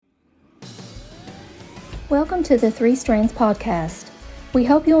Welcome to the Three Strands podcast. We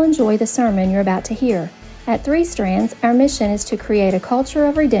hope you'll enjoy the sermon you're about to hear. At Three Strands, our mission is to create a culture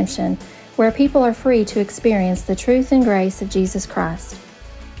of redemption where people are free to experience the truth and grace of Jesus Christ.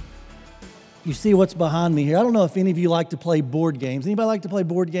 You see what's behind me here. I don't know if any of you like to play board games. Anybody like to play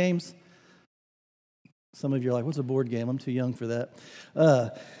board games? Some of you are like, what's a board game? I'm too young for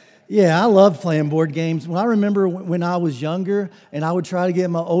that. Yeah, I love playing board games. When I remember when I was younger, and I would try to get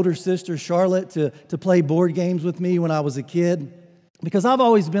my older sister, Charlotte, to play board games with me when I was a kid, because I've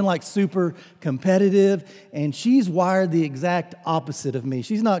always been like super competitive, and she's wired the exact opposite of me.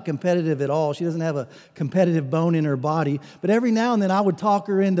 She's not competitive at all. She doesn't have a competitive bone in her body, but every now and then I would talk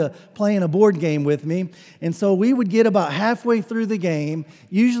her into playing a board game with me, and so we would get about halfway through the game,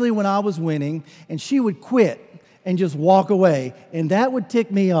 usually when I was winning, and she would quit and just walk away. And that would tick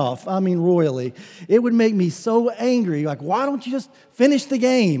me off, royally. It would make me so angry, like, why don't you just finish the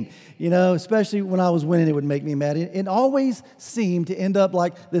game? You know, especially when I was winning, it would make me mad. It always seemed to end up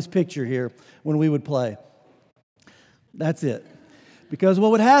like this picture here when we would play. That's it. Because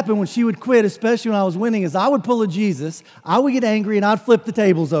what would happen when she would quit, especially when I was winning, is I would pull a Jesus, I would get angry, and I'd flip the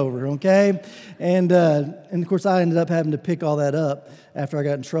tables over, okay? And of course, I ended up having to pick all that up after I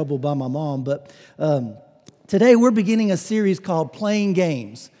got in trouble by my mom. But today, we're beginning a series called Playing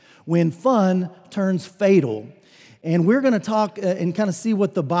Games, When Fun Turns Fatal. And we're going to talk and kind of see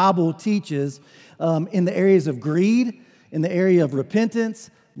what the Bible teaches in the areas of greed, in the area of repentance,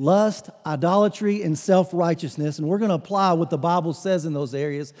 lust, idolatry, and self-righteousness. And we're going to apply what the Bible says in those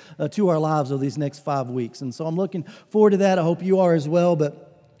areas to our lives over these next 5 weeks. And so I'm looking forward to that. I hope you are as well. But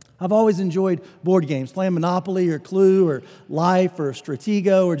I've always enjoyed board games, playing Monopoly or Clue or Life or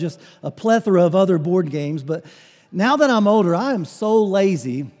Stratego or just a plethora of other board games. But now that I'm older, I am so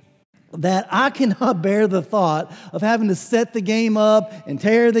lazy that I cannot bear the thought of having to set the game up and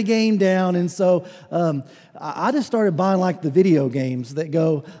tear the game down. And so I just started buying like the video games that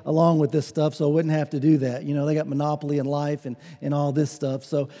go along with this stuff so I wouldn't have to do that. You know, they got Monopoly and Life and all this stuff.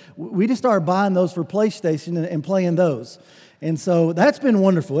 So we just started buying those for PlayStation and playing those. And so that's been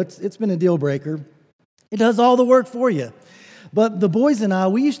wonderful. It's been a deal breaker. It does all the work for you. But the boys and I,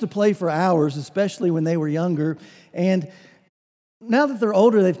 we used to play for hours, especially when they were younger. And now that they're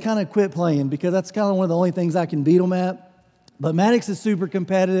older, they've kind of quit playing because that's kind of one of the only things I can beat them at. But Maddox is super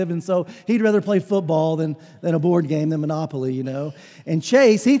competitive, and so he'd rather play football than a board game, than Monopoly, you know. And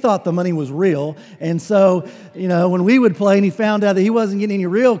Chase, he thought the money was real. And so, you know, when we would play and he found out that he wasn't getting any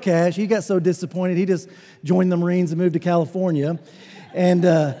real cash, he got so disappointed, he just joined the Marines and moved to California.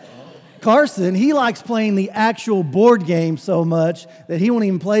 And Carson, he likes playing the actual board game so much that he won't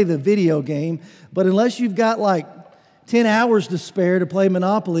even play the video game. But unless you've got like 10 hours to spare to play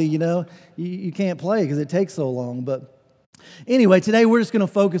Monopoly, you know, you can't play because it takes so long. But anyway, today we're just going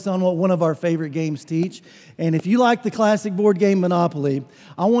to focus on what one of our favorite games teach. And if you like the classic board game Monopoly,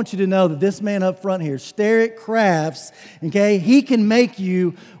 I want you to know that this man up front here, Sterritt Crafts, okay, he can make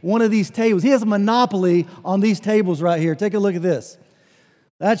you one of these tables. He has a monopoly on these tables right here. Take a look at this.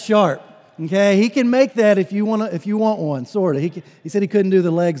 That's sharp. Okay, he can make that if you want one, sort of. He said he couldn't do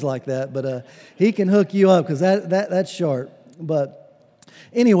the legs like that, but he can hook you up because that's sharp. But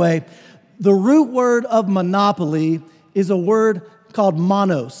anyway, the root word of monopoly is a word called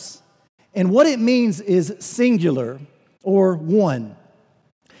monos. And what it means is singular or one.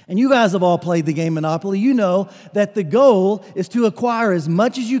 And you guys have all played the game Monopoly. You know that the goal is to acquire as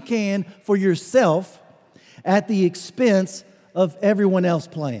much as you can for yourself at the expense of everyone else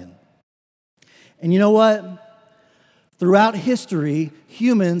playing. And you know what? Throughout history,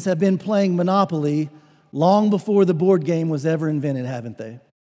 humans have been playing Monopoly long before the board game was ever invented, haven't they?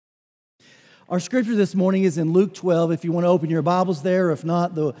 Our scripture this morning is in Luke 12. If you want to open your Bibles there, if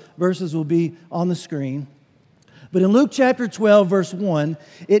not, the verses will be on the screen. But in Luke chapter 12, verse 1,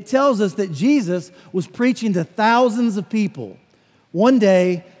 it tells us that Jesus was preaching to thousands of people one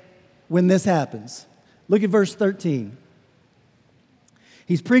day when this happens. Look at verse 13.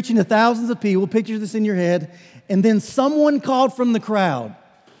 He's preaching to thousands of people. Picture this in your head. And then someone called from the crowd,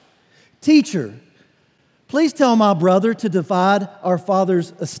 "Teacher, please tell my brother to divide our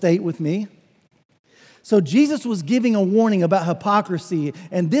father's estate with me." So Jesus was giving a warning about hypocrisy,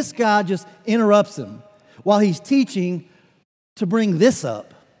 and this guy just interrupts him while he's teaching to bring this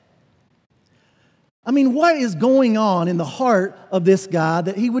up. I mean, what is going on in the heart of this guy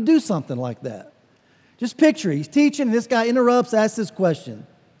that he would do something like that? Just picture, he's teaching, and this guy interrupts, asks this question.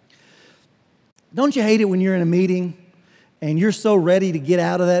 Don't you hate it when you're in a meeting and you're so ready to get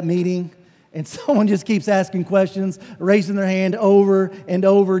out of that meeting and someone just keeps asking questions, raising their hand over and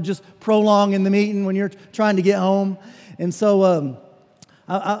over, just prolonging the meeting when you're trying to get home? And so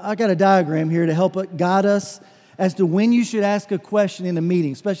I got a diagram here to help guide us as to when you should ask a question in a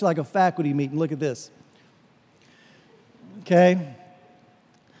meeting, especially like a faculty meeting. Look at this. Okay?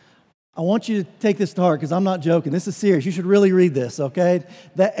 I want you to take this to heart because I'm not joking. This is serious. You should really read this, okay?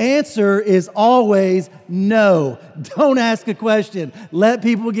 The answer is always no. Don't ask a question. Let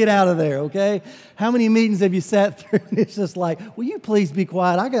people get out of there, okay? How many meetings have you sat through and it's just like, will you please be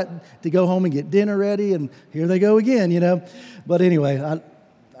quiet? I got to go home and get dinner ready, and here they go again, you know? But anyway,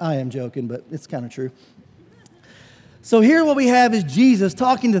 I am joking, but it's kind of true. So here what we have is Jesus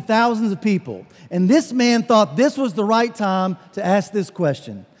talking to thousands of people. And this man thought this was the right time to ask this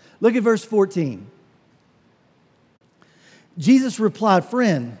question. Look at verse 14. Jesus replied,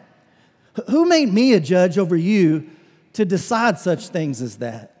 "Friend, who made me a judge over you to decide such things as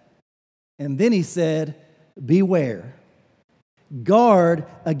that?" And then he said, "Beware. Guard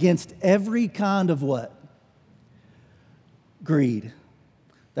against every kind of" what? Greed.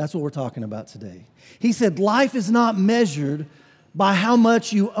 That's what we're talking about today. He said, life is not measured by how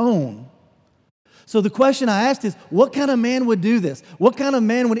much you own. So the question I asked is, what kind of man would do this? What kind of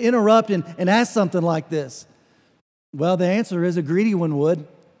man would interrupt and ask something like this? Well, the answer is a greedy one would.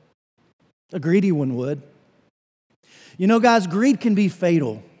 A greedy one would. You know, guys, greed can be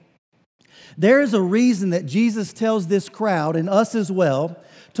fatal. There is a reason that Jesus tells this crowd, and us as well,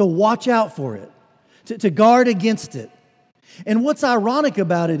 to watch out for it, to guard against it. And what's ironic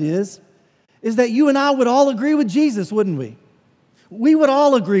about it is that you and I would all agree with Jesus, wouldn't we? We would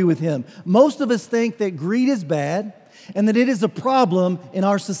all agree with him. Most of us think that greed is bad and that it is a problem in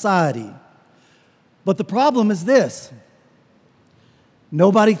our society. But the problem is this: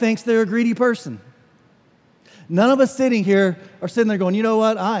 nobody thinks they're a greedy person. None of us sitting here are sitting there going, you know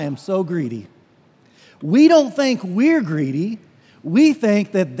what, I am so greedy. We don't think we're greedy. We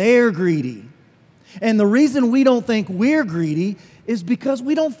think that they're greedy. And the reason we don't think we're greedy is because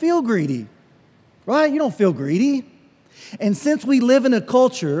we don't feel greedy. Right? You don't feel greedy. And since we live in a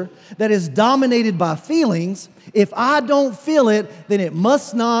culture that is dominated by feelings, if I don't feel it, then it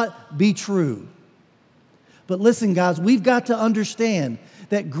must not be true. But listen, guys, we've got to understand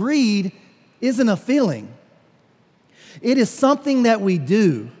that greed isn't a feeling. It is something that we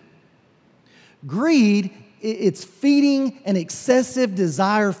do. Greed, it's feeding an excessive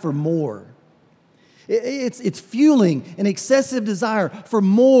desire for more. It's fueling an excessive desire for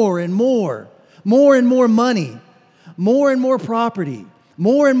more and more and more money, more and more property,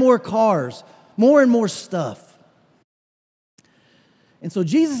 more and more cars, more and more stuff. And so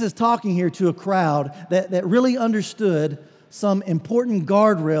Jesus is talking here to a crowd that really understood some important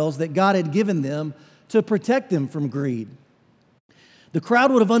guardrails that God had given them to protect them from greed. The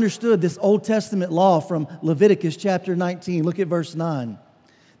crowd would have understood this Old Testament law from Leviticus chapter 19. Look at verse 9.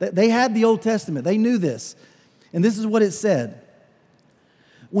 They had the Old Testament. They knew this. And this is what it said.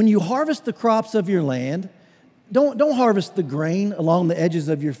 When you harvest the crops of your land, don't harvest the grain along the edges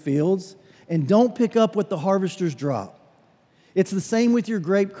of your fields, and don't pick up what the harvesters drop. It's the same with your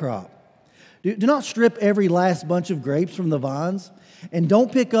grape crop. Do not strip every last bunch of grapes from the vines, and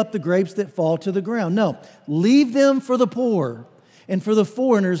don't pick up the grapes that fall to the ground. No, leave them for the poor and for the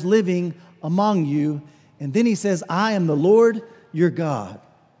foreigners living among you. And then he says, I am the Lord your God.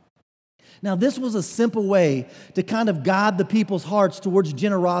 Now, this was a simple way to kind of guide the people's hearts towards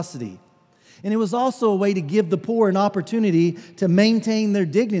generosity. And it was also a way to give the poor an opportunity to maintain their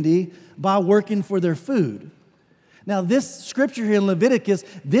dignity by working for their food. Now, this scripture here in Leviticus,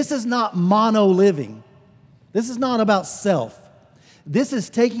 this is not mono living. This is not about self. This is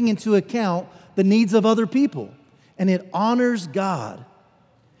taking into account the needs of other people, and it honors God.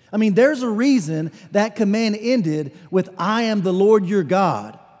 I mean, there's a reason that command ended with, I am the Lord your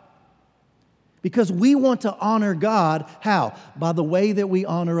God. Because we want to honor God. How? By the way that we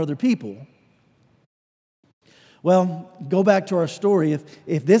honor other people. Well, go back to our story.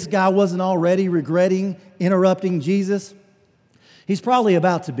 If this guy wasn't already regretting interrupting Jesus, he's probably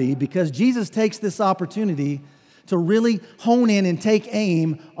about to be, because Jesus takes this opportunity to really hone in and take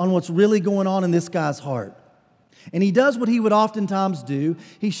aim on what's really going on in this guy's heart. And he does what he would oftentimes do.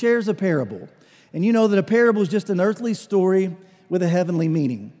 He shares a parable. And you know that a parable is just an earthly story with a heavenly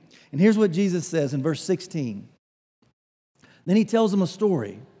meaning. And here's what Jesus says in verse 16. Then he tells them a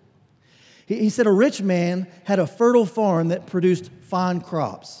story. He said, a rich man had a fertile farm that produced fine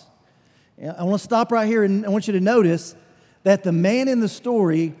crops. I want to stop right here, and I want you to notice that the man in the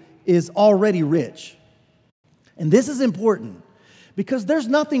story is already rich. And this is important because there's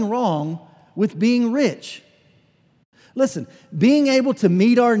nothing wrong with being rich. Listen, being able to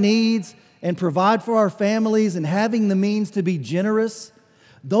meet our needs and provide for our families and having the means to be generous,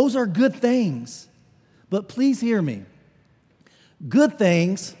 those are good things. But please hear me. Good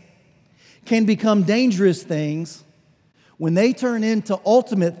things can become dangerous things when they turn into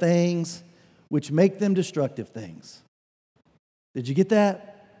ultimate things which make them destructive things. Did you get that?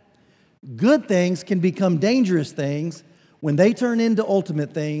 Good things can become dangerous things when they turn into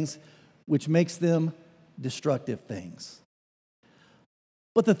ultimate things which makes them destructive things.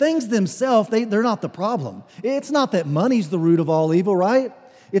 But the things themselves, they're not the problem. It's not that money's the root of all evil, right?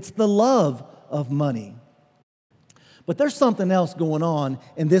 It's the love of money. But there's something else going on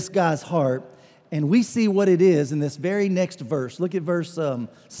in this guy's heart, and we see what it is in this very next verse. Look at verse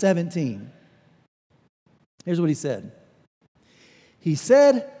 17. Here's what he said. He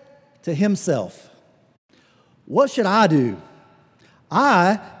said to himself, "What should I do?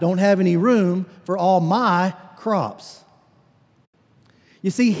 I don't have any room for all my crops." You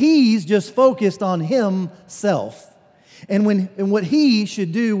see, he's just focused on himself and what he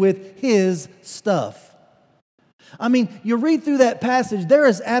should do with his stuff. I mean, you read through that passage, there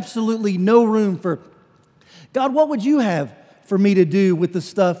is absolutely no room for, God, what would you have for me to do with the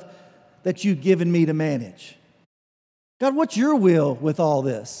stuff that you've given me to manage? God, what's your will with all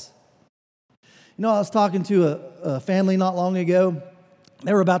this? You know, I was talking to a family not long ago.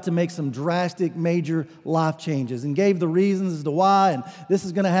 They were about to make some drastic, major life changes and gave the reasons as to why, and this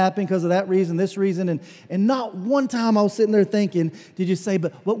is going to happen because of that reason, this reason. And not one time I was sitting there thinking, did you say,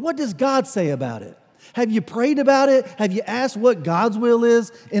 but what does God say about it? Have you prayed about it? Have you asked what God's will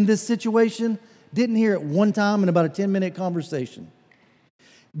is in this situation? Didn't hear it one time in about a 10-minute conversation.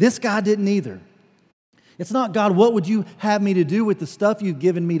 This guy didn't either. It's not, God, what would you have me to do with the stuff you've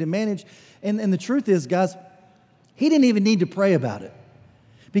given me to manage? And the truth is, guys, he didn't even need to pray about it.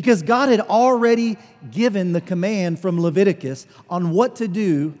 Because God had already given the command from Leviticus on what to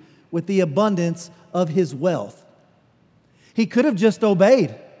do with the abundance of his wealth. He could have just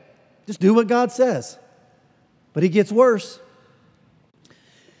obeyed. Just do what God says. But it gets worse.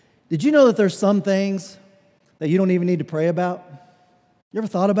 Did you know that there's some things that you don't even need to pray about? You ever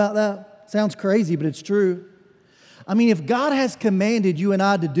thought about that? Sounds crazy, but it's true. I mean, if God has commanded you and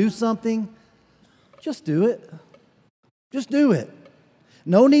I to do something, just do it. Just do it.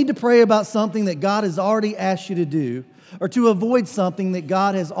 No need to pray about something that God has already asked you to do or to avoid something that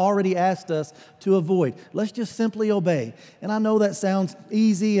God has already asked us to avoid. Let's just simply obey. And I know that sounds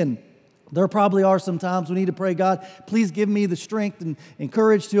easy, and there probably are some times we need to pray, God, please give me the strength and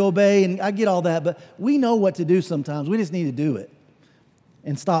courage to obey, and I get all that, but we know what to do sometimes. We just need to do it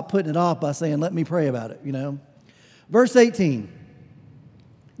and stop putting it off by saying, let me pray about it, you know. Verse 18,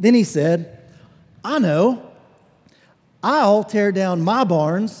 then he said, I know. I'll tear down my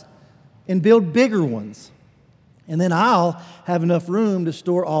barns and build bigger ones. And then I'll have enough room to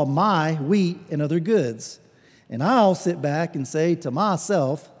store all my wheat and other goods. And I'll sit back and say to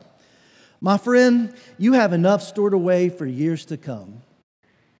myself, my friend, you have enough stored away for years to come.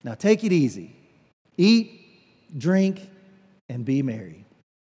 Now take it easy. Eat, drink, and be merry.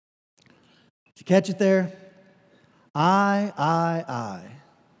 Did you catch it there? I.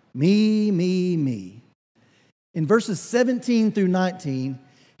 Me. In verses 17 through 19,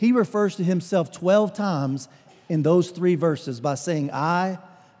 he refers to himself 12 times in those 3 verses by saying I,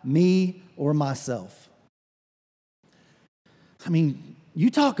 me, or myself. I mean, you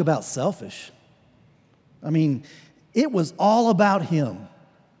talk about selfish. I mean, it was all about him.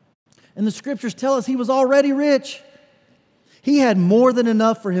 And the scriptures tell us he was already rich. He had more than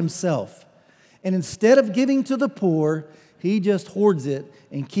enough for himself. And instead of giving to the poor, he just hoards it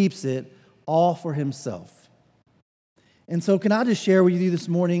and keeps it all for himself. And so can I just share with you this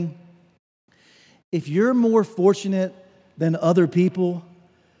morning, if you're more fortunate than other people,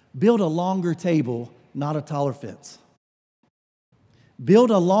 build a longer table, not a taller fence. Build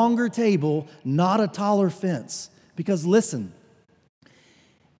a longer table, not a taller fence. Because listen,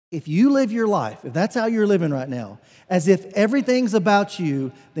 if you live your life, if that's how you're living right now, as if everything's about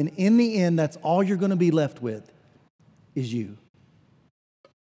you, then in the end, that's all you're going to be left with is you.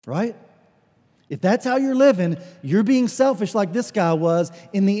 Right? If that's how you're living, you're being selfish like this guy was.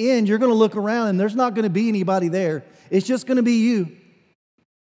 In the end, you're going to look around and there's not going to be anybody there. It's just going to be you.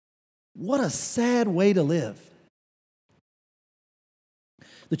 What a sad way to live.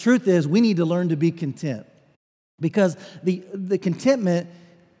 The truth is, we need to learn to be content because the contentment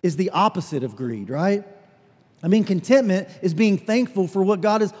is the opposite of greed, right? I mean, contentment is being thankful for what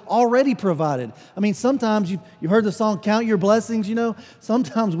God has already provided. I mean, sometimes you've heard the song, Count Your Blessings, you know.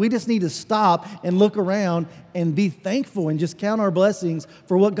 Sometimes we just need to stop and look around and be thankful and just count our blessings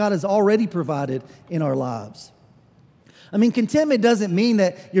for what God has already provided in our lives. I mean, contentment doesn't mean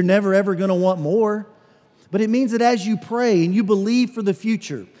that you're never ever going to want more, but it means that as you pray and you believe for the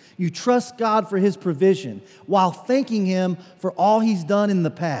future, You trust God for His provision while thanking Him for all He's done in the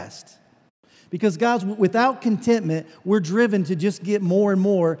past. Because, guys, without contentment, we're driven to just get more and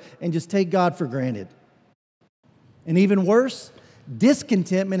more and just take God for granted. And even worse,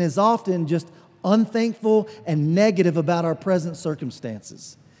 discontentment is often just unthankful and negative about our present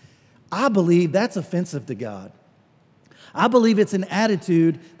circumstances. I believe that's offensive to God. I believe it's an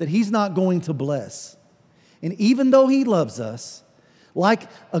attitude that He's not going to bless. And even though He loves us, like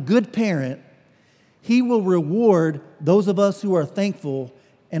a good parent, He will reward those of us who are thankful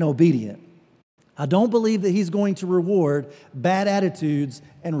and obedient. I don't believe that He's going to reward bad attitudes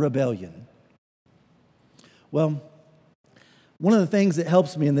and rebellion. Well, one of the things that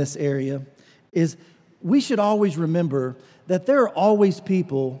helps me in this area is we should always remember that there are always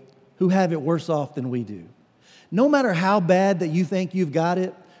people who have it worse off than we do. No matter how bad that you think you've got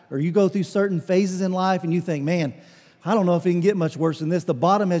it, or you go through certain phases in life and you think, man, I don't know if it can get much worse than this. The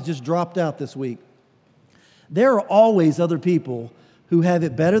bottom has just dropped out this week. There are always other people who have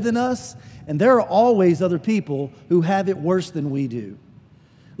it better than us, and there are always other people who have it worse than we do.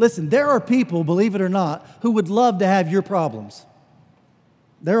 Listen, there are people, believe it or not, who would love to have your problems.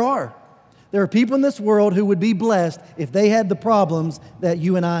 There are. There are people in this world who would be blessed if they had the problems that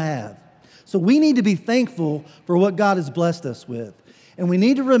you and I have. So we need to be thankful for what God has blessed us with. And we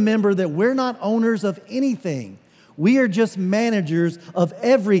need to remember that we're not owners of anything. We are just managers of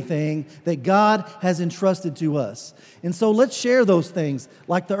everything that God has entrusted to us. And so let's share those things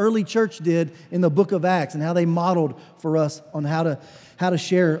like the early church did in the book of Acts and how they modeled for us on how to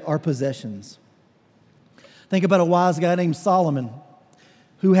share our possessions. Think about a wise guy named Solomon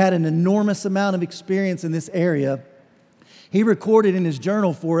who had an enormous amount of experience in this area. He recorded in his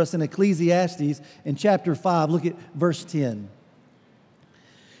journal for us in Ecclesiastes in chapter 5. Look at verse 10.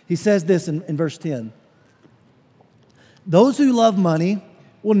 He says this in verse 10. Those who love money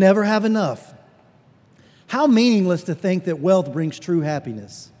will never have enough. How meaningless to think that wealth brings true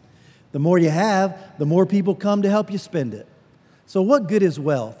happiness. The more you have, the more people come to help you spend it. So what good is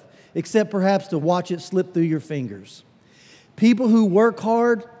wealth, except perhaps to watch it slip through your fingers? People who work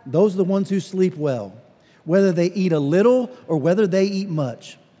hard, those are the ones who sleep well, whether they eat a little or whether they eat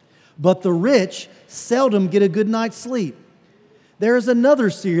much. But the rich seldom get a good night's sleep. There is another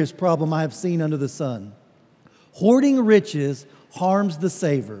serious problem I have seen under the sun. Hoarding riches harms the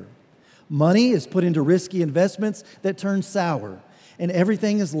saver. Money is put into risky investments that turn sour, and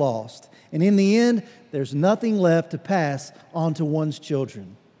everything is lost. And in the end, there's nothing left to pass on to one's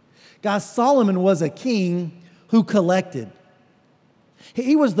children. Guys, Solomon was a king who collected.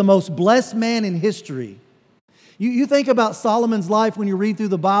 He was the most blessed man in history. You think about Solomon's life when you read through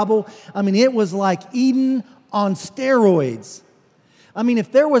the Bible. I mean, it was like Eden on steroids. I mean,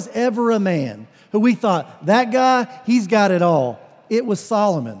 if there was ever a man who we thought, that guy, he's got it all, it was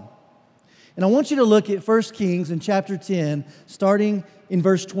Solomon. And I want you to look at 1 Kings in chapter 10, starting in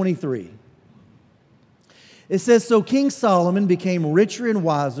verse 23. It says, so King Solomon became richer and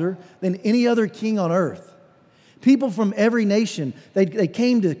wiser than any other king on earth. People from every nation, they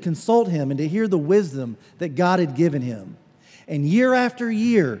came to consult him and to hear the wisdom that God had given him. And year after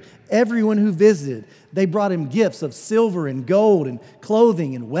year, everyone who visited, they brought him gifts of silver and gold and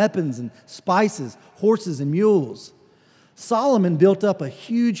clothing and weapons and spices, horses and mules. Solomon built up a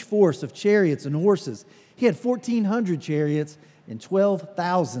huge force of chariots and horses. He had 1,400 chariots and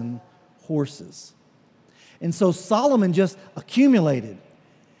 12,000 horses. And so Solomon just accumulated.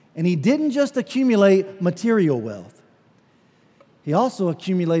 And he didn't just accumulate material wealth. He also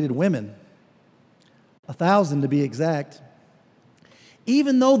accumulated women, 1,000 to be exact.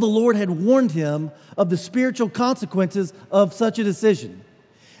 Even though the Lord had warned him of the spiritual consequences of such a decision.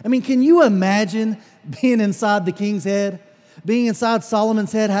 I mean, can you imagine being inside the king's head? Being inside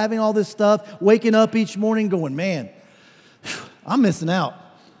Solomon's head, having all this stuff, waking up each morning going, man, I'm missing out.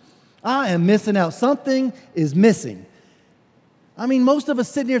 I am missing out. Something is missing. I mean, most of us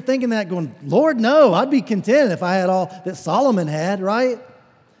sitting here thinking that, going, Lord, no, I'd be content if I had all that Solomon had, right?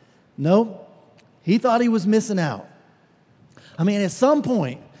 No, he thought he was missing out. I mean, at some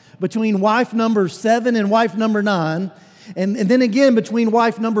point, between wife number 7 and wife number 9, and then again between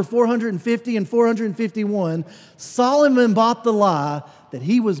wife number 450 and 451, Solomon bought the lie that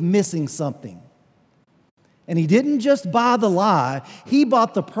he was missing something. And he didn't just buy the lie, he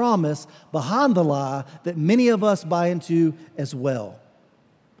bought the promise behind the lie that many of us buy into as well.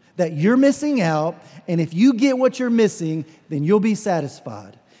 That you're missing out, and if you get what you're missing, then you'll be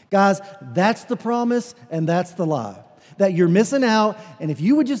satisfied. Guys, that's the promise and that's the lie. That you're missing out, and if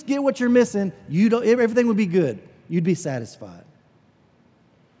you would just get what you're missing, everything would be good. You'd be satisfied.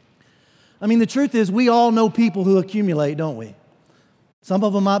 I mean, the truth is we all know people who accumulate, don't we? Some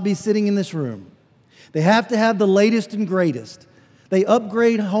of them might be sitting in this room. They have to have the latest and greatest. They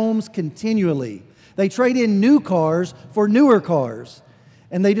upgrade homes continually. They trade in new cars for newer cars.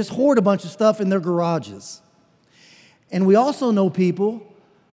 And they just hoard a bunch of stuff in their garages. And we also know people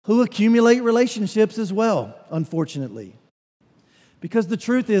who accumulate relationships as well, unfortunately. Because the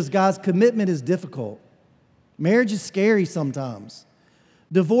truth is, guys, commitment is difficult. Marriage is scary sometimes.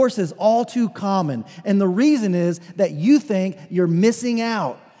 Divorce is all too common. And the reason is that you think you're missing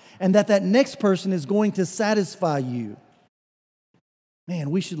out and that next person is going to satisfy you. Man,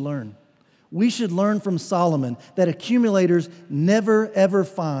 we should learn. We should learn from Solomon that accumulators never, ever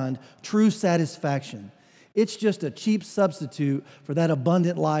find true satisfaction. It's just a cheap substitute for that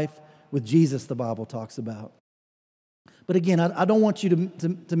abundant life with Jesus the Bible talks about. But again, I don't want you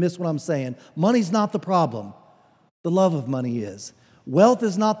to miss what I'm saying. Money's not the problem. The love of money is. Wealth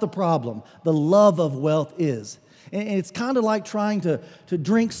is not the problem. The love of wealth is. And it's kind of like trying to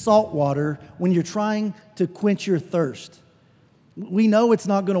drink salt water when you're trying to quench your thirst. We know it's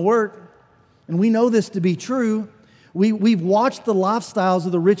not going to work. And we know this to be true. We've watched the lifestyles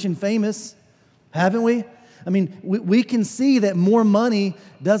of the rich and famous, haven't we? I mean, we can see that more money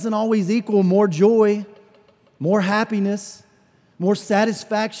doesn't always equal more joy, more happiness, more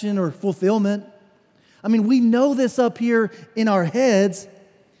satisfaction or fulfillment. I mean, we know this up here in our heads,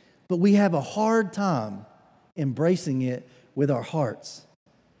 but we have a hard time embracing it with our hearts.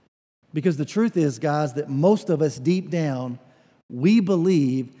 Because the truth is, guys, that most of us deep down, we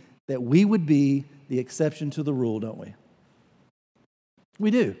believe that we would be the exception to the rule, don't we?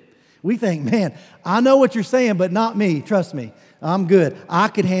 We do. We think, man, I know what you're saying, but not me. Trust me. I'm good. I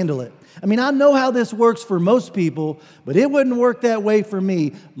could handle it. I mean, I know how this works for most people, but it wouldn't work that way for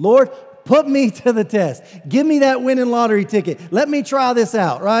me. Lord, put me to the test. Give me that winning lottery ticket. Let me try this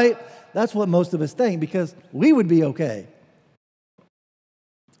out, right? That's what most of us think because we would be okay.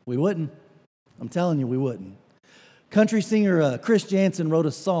 We wouldn't. I'm telling you, we wouldn't. Country singer Chris Janson wrote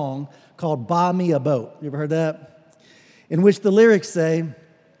a song called Buy Me a Boat. You ever heard that? In which the lyrics say,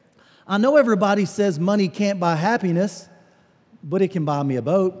 I know everybody says money can't buy happiness, but it can buy me a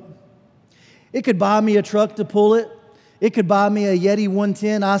boat. It could buy me a truck to pull it. It could buy me a Yeti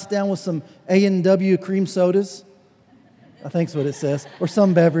 110 iced down with some A&W cream sodas. I think that's what it says. Or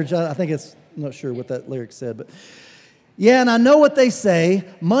some beverage. I think it's, I'm not sure what that lyric said. But yeah, and I know what they say.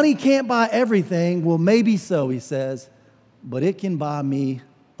 Money can't buy everything. Well, maybe so, he says. But it can buy me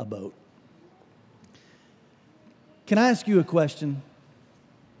a boat. Can I ask you a question?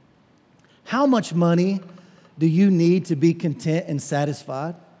 How much money do you need to be content and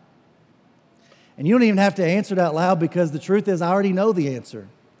satisfied? And you don't even have to answer it out loud because the truth is I already know the answer.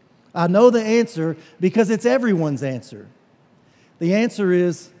 I know the answer because it's everyone's answer. The answer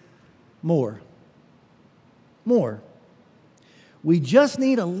is more. More. We just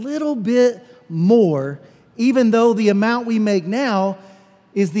need a little bit more, even though the amount we make now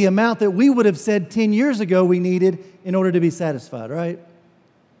is the amount that we would have said 10 years ago we needed in order to be satisfied, right?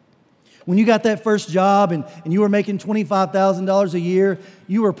 When you got that first job and you were making $25,000 a year,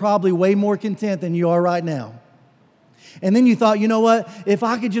 you were probably way more content than you are right now. And then you thought, you know what? If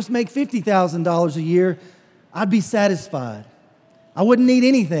I could just make $50,000 a year, I'd be satisfied. I wouldn't need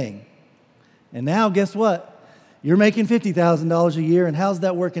anything. And now, guess what? You're making $50,000 a year, and how's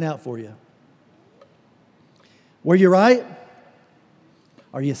that working out for you? Were you right?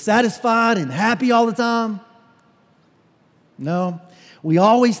 Are you satisfied and happy all the time? No. We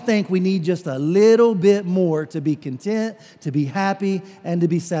always think we need just a little bit more to be content, to be happy, and to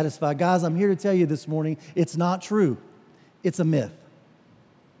be satisfied. Guys, I'm here to tell you this morning, it's not true. It's a myth.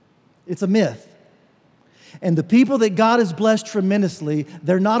 It's a myth. And the people that God has blessed tremendously,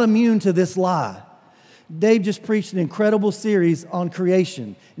 they're not immune to this lie. Dave just preached an incredible series on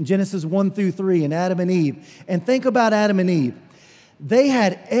creation in Genesis 1 through 3 and Adam and Eve. And think about Adam and Eve. They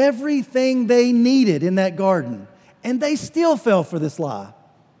had everything they needed in that garden, and they still fell for this lie.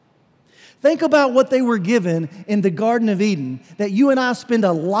 Think about what they were given in the Garden of Eden that you and I spend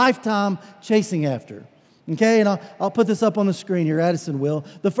a lifetime chasing after. Okay, and I'll put this up on the screen here, Addison will.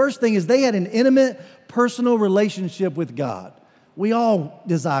 The first thing is they had an intimate, personal relationship with God. We all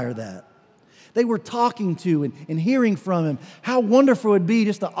desire that. They were talking to and hearing from Him. How wonderful it would be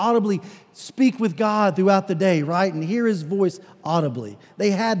just to audibly speak with God throughout the day, right? And hear His voice audibly.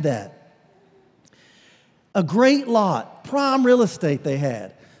 They had that. A great lot, prime real estate they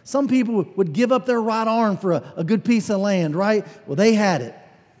had. Some people would give up their right arm for a good piece of land, right? Well, they had it.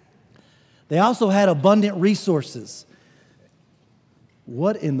 They also had abundant resources.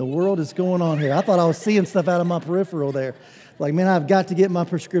 What in the world is going on here? I thought I was seeing stuff out of my peripheral there. Like, man, I've got to get my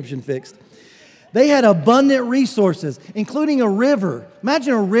prescription fixed. They had abundant resources, including a river.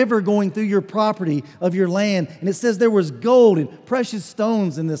 Imagine a river going through your property of your land, and it says there was gold and precious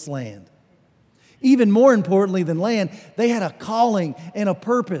stones in this land. Even more importantly than land, they had a calling and a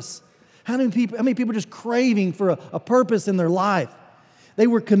purpose. How many people just craving for a purpose in their life? They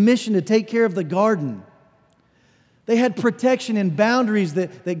were commissioned to take care of the garden. They had protection and boundaries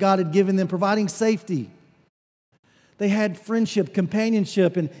that God had given them, providing safety. They had friendship,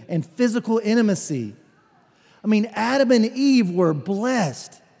 companionship, and physical intimacy. I mean, Adam and Eve were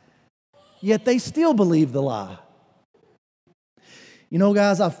blessed, yet they still believed the lie. You know,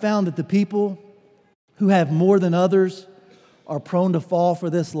 guys, I've found that the people who have more than others are prone to fall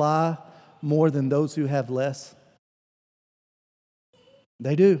for this lie more than those who have less.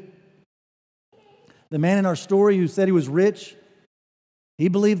 They do. The man in our story who said he was rich, he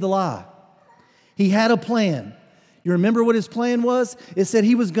believed the lie. He had a plan. You remember what his plan was? It said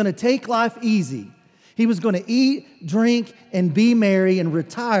he was going to take life easy. He was going to eat, drink, and be merry and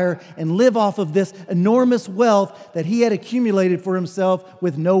retire and live off of this enormous wealth that he had accumulated for himself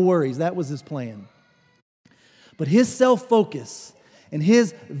with no worries. That was his plan. But his self-focus and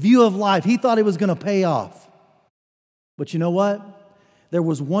his view of life, he thought it was going to pay off. But you know what? There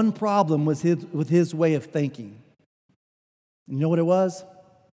was one problem with his way of thinking. You know what it was?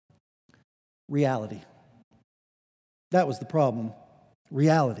 Reality. That was the problem.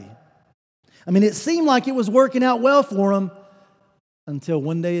 Reality. I mean, it seemed like it was working out well for him until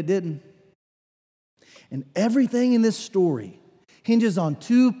one day it didn't. And everything in this story hinges on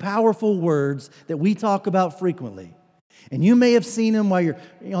two powerful words that we talk about frequently. And you may have seen them while you're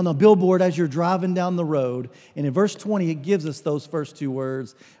on the billboard as you're driving down the road. And in verse 20, it gives us those first two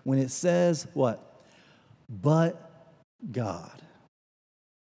words when it says what? But God.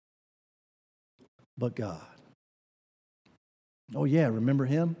 But God. Oh yeah, remember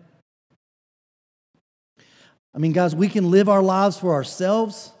him? I mean, guys, we can live our lives for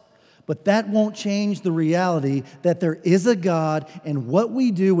ourselves, but that won't change the reality that there is a God, and what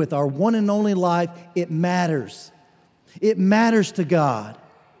we do with our one and only life, it matters. It matters to God.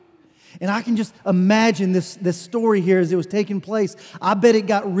 And I can just imagine this story here as it was taking place. I bet it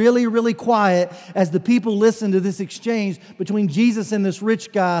got really, really quiet as the people listened to this exchange between Jesus and this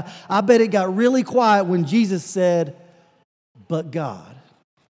rich guy. I bet it got really quiet when Jesus said, "But God."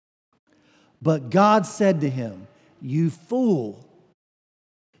 But God said to him, "You fool,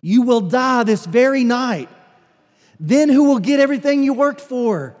 you will die this very night. Then who will get everything you worked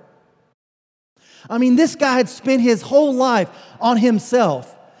for?" I mean, this guy had spent his whole life on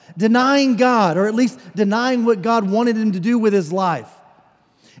himself, denying God, or at least denying what God wanted him to do with his life.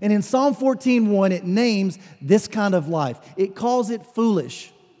 And in Psalm 14:1, it names this kind of life. It calls it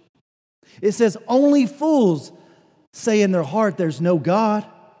foolish. It says, "Only fools say in their heart there's no God."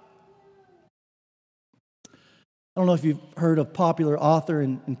 I don't know if you've heard of popular author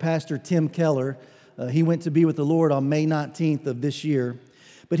and pastor Tim Keller. He went to be with the Lord on May 19th of this year.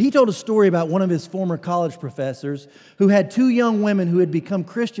 But he told a story about one of his former college professors who had two young women who had become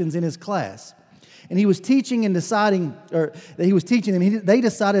Christians in his class. And he was teaching and deciding, or he was teaching them, they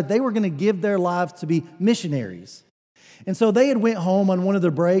decided they were going to give their lives to be missionaries. And so they had went home on one of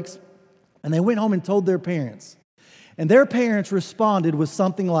their breaks, and they went home and told their parents. And their parents responded with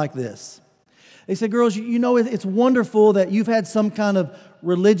something like this. They said, "Girls, you know it's wonderful that you've had some kind of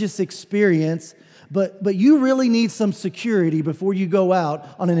religious experience, but you really need some security before you go out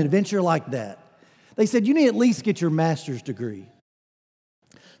on an adventure like that." They said, "You need to at least get your master's degree."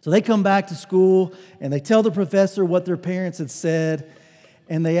 So they come back to school and they tell the professor what their parents had said,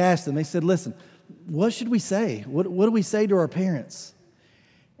 and they asked them, they said, "Listen, what should we say? What do we say to our parents?"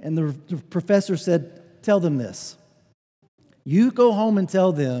 And the professor said, "Tell them this. You go home and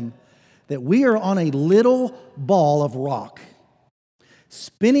tell them that we are on a little ball of rock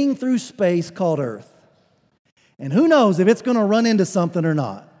spinning through space called Earth. And who knows if it's going to run into something or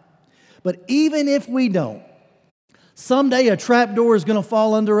not. But even if we don't, someday a trap door is going to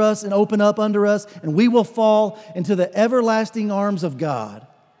fall under us and open up under us, and we will fall into the everlasting arms of God.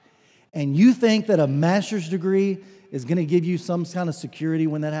 And you think that a master's degree is going to give you some kind of security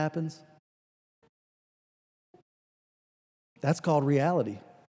when that happens?" That's called reality.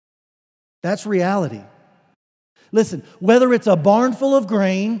 That's reality. Listen, whether it's a barn full of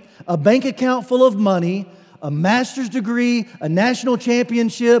grain, a bank account full of money, a master's degree, a national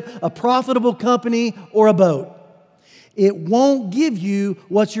championship, a profitable company, or a boat, it won't give you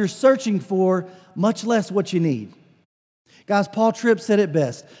what you're searching for, much less what you need. Guys, Paul Tripp said it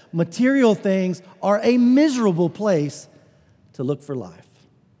best. Material things are a miserable place to look for life.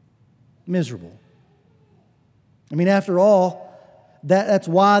 Miserable. I mean, after all, That's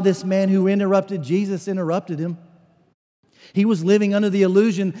why this man who interrupted Jesus interrupted him. He was living under the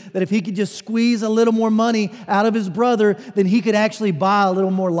illusion that if he could just squeeze a little more money out of his brother, then he could actually buy a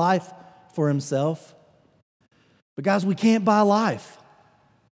little more life for himself. But guys, we can't buy life.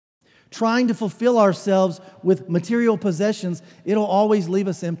 Trying to fulfill ourselves with material possessions, it'll always leave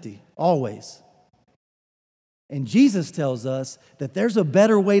us empty, always. And Jesus tells us that there's a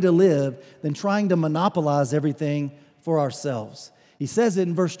better way to live than trying to monopolize everything for ourselves. He says it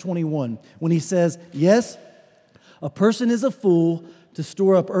in verse 21 when he says, yes, a person is a fool to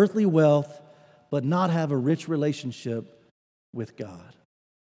store up earthly wealth, but not have a rich relationship with God.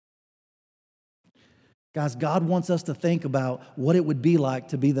 Guys, God wants us to think about what it would be like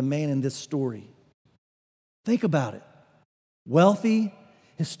to be the man in this story. Think about it. Wealthy,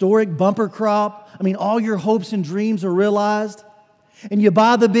 historic bumper crop. All your hopes and dreams are realized. And you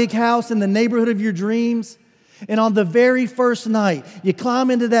buy the big house in the neighborhood of your dreams. And on the very first night, you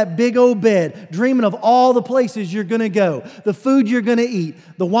climb into that big old bed, dreaming of all the places you're going to go, the food you're going to eat,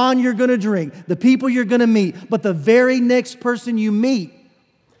 the wine you're going to drink, the people you're going to meet. But the very next person you meet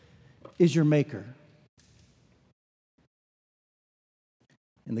is your maker.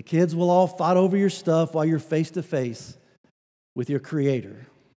 And the kids will all fight over your stuff while you're face to face with your Creator.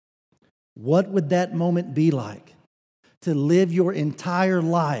 What would that moment be like? To live your entire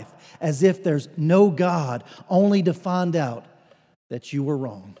life as if there's no God, only to find out that you were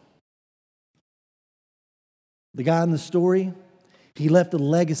wrong. The guy in the story, he left a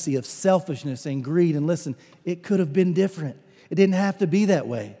legacy of selfishness and greed. And listen, it could have been different. It didn't have to be that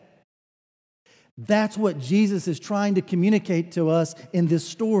way. That's what Jesus is trying to communicate to us in this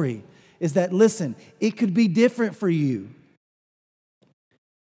story, is that, listen, it could be different for you.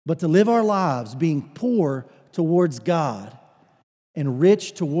 But to live our lives being poor towards God and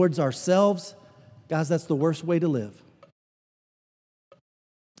rich towards ourselves, guys, that's the worst way to live.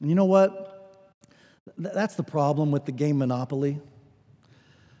 And you know what? That's the problem with the game Monopoly.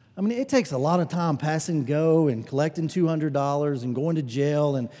 It takes a lot of time passing go and collecting $200 and going to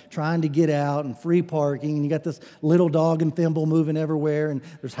jail and trying to get out and free parking. And you got this little dog and thimble moving everywhere, and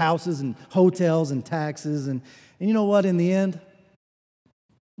there's houses and hotels and taxes. And you know what? In the end,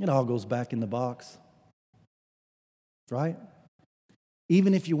 it all goes back in the box. Right?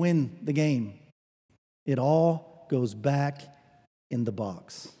 Even if you win the game, it all goes back in the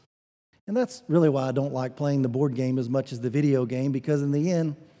box. And that's really why I don't like playing the board game as much as the video game, because in the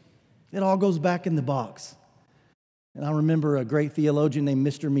end, it all goes back in the box. And I remember a great theologian named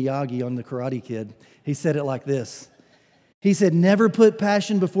Mr. Miyagi on The Karate Kid. He said it like this. He said, never put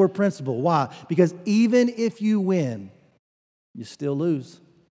passion before principle. Why? Because even if you win, you still lose.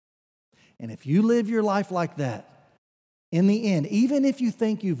 And if you live your life like that, in the end, even if you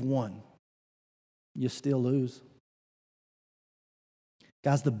think you've won, you still lose.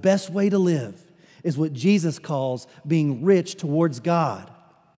 Guys, the best way to live is what Jesus calls being rich towards God.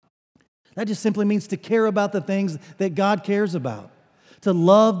 That just simply means to care about the things that God cares about, to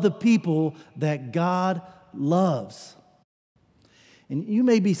love the people that God loves. And you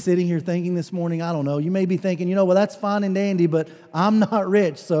may be sitting here thinking this morning, I don't know, you may be thinking, well, that's fine and dandy, but I'm not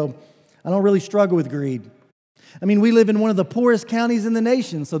rich, so I don't really struggle with greed. We live in one of the poorest counties in the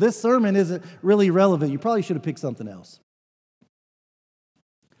nation, so this sermon isn't really relevant. You probably should have picked something else.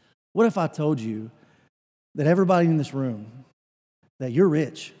 What if I told you that everybody in this room, that you're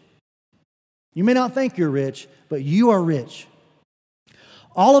rich? You may not think you're rich, but you are rich.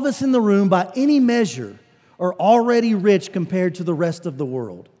 All of us in the room, by any measure, are already rich compared to the rest of the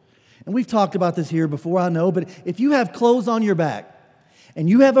world. And we've talked about this here before, I know, but if you have clothes on your back and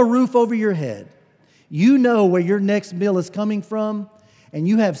you have a roof over your head, you know where your next meal is coming from, and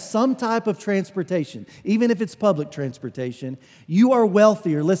you have some type of transportation, even if it's public transportation, you are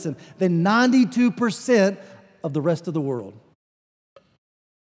wealthier, listen, than 92% of the rest of the world.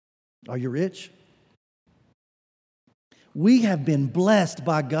 Are you rich? We have been blessed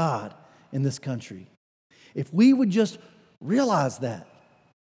by God in this country. If we would just realize that,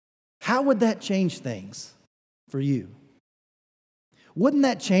 how would that change things for you? Wouldn't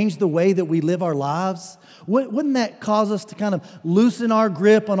that change the way that we live our lives? Wouldn't that cause us to kind of loosen our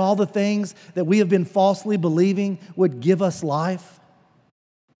grip on all the things that we have been falsely believing would give us life?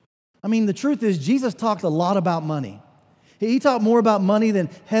 The truth is, Jesus talked a lot about money. He talked more about money than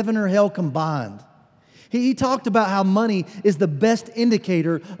heaven or hell combined. He talked about how money is the best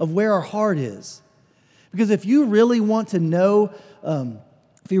indicator of where our heart is. Because if you really want to know,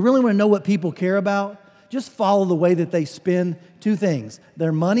 what people care about, just follow the way that they spend two things: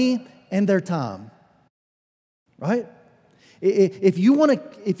 their money and their time. Right? If you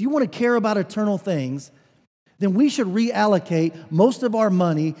want to care about eternal things, then we should reallocate most of our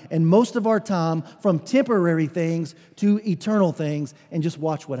money and most of our time from temporary things to eternal things and just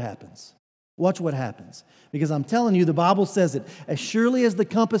watch what happens. Watch what happens. Because I'm telling you, the Bible says it, as surely as the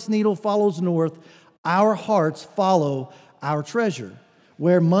compass needle follows north, our hearts follow our treasure.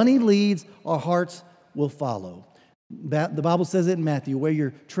 Where money leads, our hearts will follow. The Bible says it in Matthew, where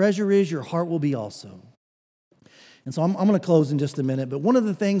your treasure is, your heart will be also. And so I'm going to close in just a minute, but one of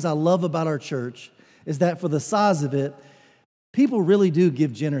the things I love about our church is that for the size of it, people really do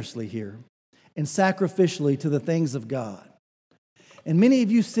give generously here and sacrificially to the things of God. And many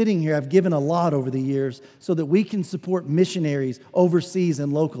of you sitting here have given a lot over the years so that we can support missionaries overseas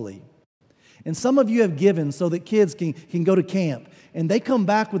and locally. And some of you have given so that kids can go to camp and they come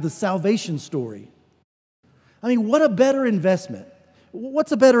back with a salvation story. I mean, what a better investment.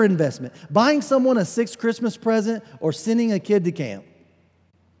 What's a better investment? Buying someone a 6th Christmas present or sending a kid to camp?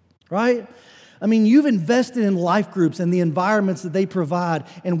 Right? I mean, you've invested in life groups and the environments that they provide,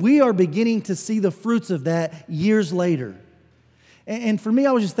 and we are beginning to see the fruits of that years later. And for me,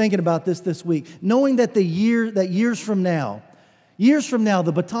 I was just thinking about this week, knowing that years from now,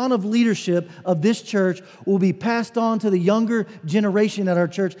 the baton of leadership of this church will be passed on to the younger generation at our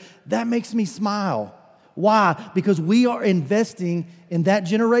church. That makes me smile. Why? Because we are investing in that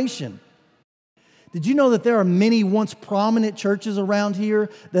generation. Did you know that there are many once prominent churches around here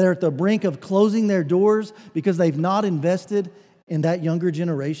that are at the brink of closing their doors because they've not invested in that younger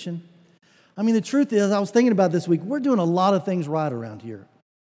generation? I mean, the truth is, I was thinking about this week, we're doing a lot of things right around here.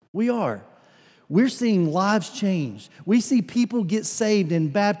 We are. We're seeing lives change. We see people get saved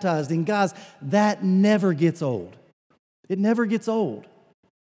and baptized. And guys, that never gets old. It never gets old.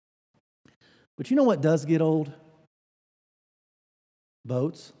 But you know what does get old?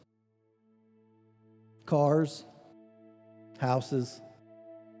 Boats, cars, houses.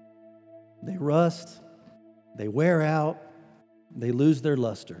 They rust, they wear out, they lose their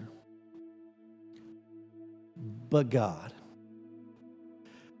luster. But God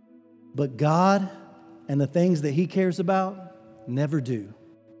and the things that He cares about never do.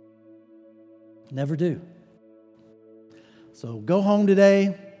 Never do. So go home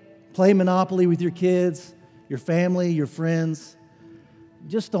today, play Monopoly with your kids, your family, your friends.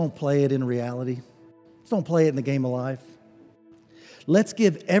 Just don't play it in reality. Just don't play it in the game of life. Let's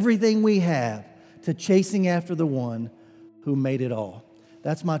give everything we have to chasing after the one who made it all.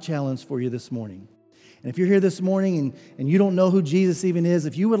 That's my challenge for you this morning. And if you're here this morning and you don't know who Jesus even is,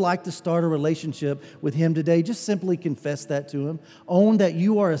 if you would like to start a relationship with Him today, just simply confess that to Him. Own that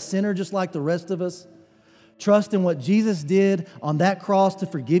you are a sinner just like the rest of us. Trust in what Jesus did on that cross to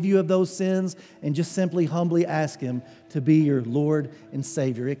forgive you of those sins, and just simply humbly ask Him to be your Lord and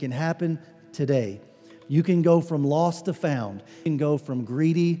Savior. It can happen today. You can go from lost to found. You can go from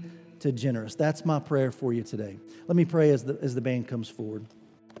greedy to generous. That's my prayer for you today. Let me pray as the band comes forward.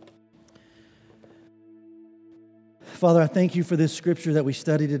 Father, I thank You for this scripture that we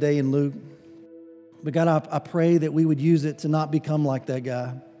studied today in Luke. But God, I pray that we would use it to not become like that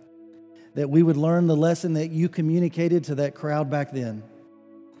guy. That we would learn the lesson that You communicated to that crowd back then.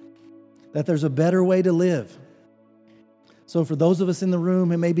 That there's a better way to live. So for those of us in the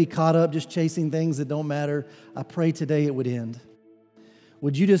room who may be caught up just chasing things that don't matter, I pray today it would end.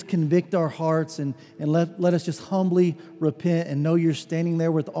 Would You just convict our hearts and let us just humbly repent and know You're standing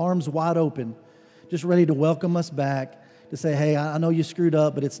there with arms wide open, just ready to welcome us back, to say, hey, I know you screwed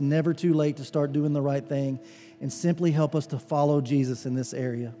up, but it's never too late to start doing the right thing, and simply help us to follow Jesus in this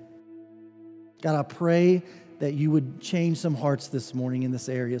area. God, I pray that You would change some hearts this morning in this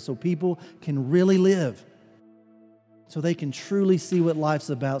area so people can really live, so they can truly see what life's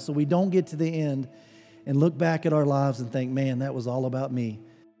about, so we don't get to the end and look back at our lives and think, man, that was all about me.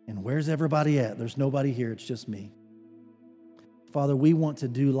 And where's everybody at? There's nobody here. It's just me. Father, we want to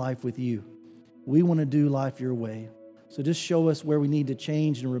do life with You. We want to do life Your way. So just show us where we need to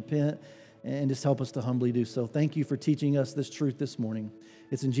change and repent, and just help us to humbly do so. Thank You for teaching us this truth this morning.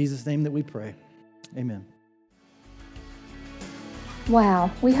 It's in Jesus' name that we pray. Amen.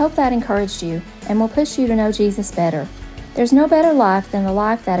 Wow, we hope that encouraged you and will push you to know Jesus better. There's no better life than the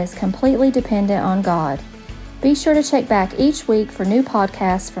life that is completely dependent on God. Be sure to check back each week for new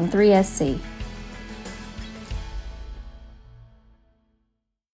podcasts from 3SC.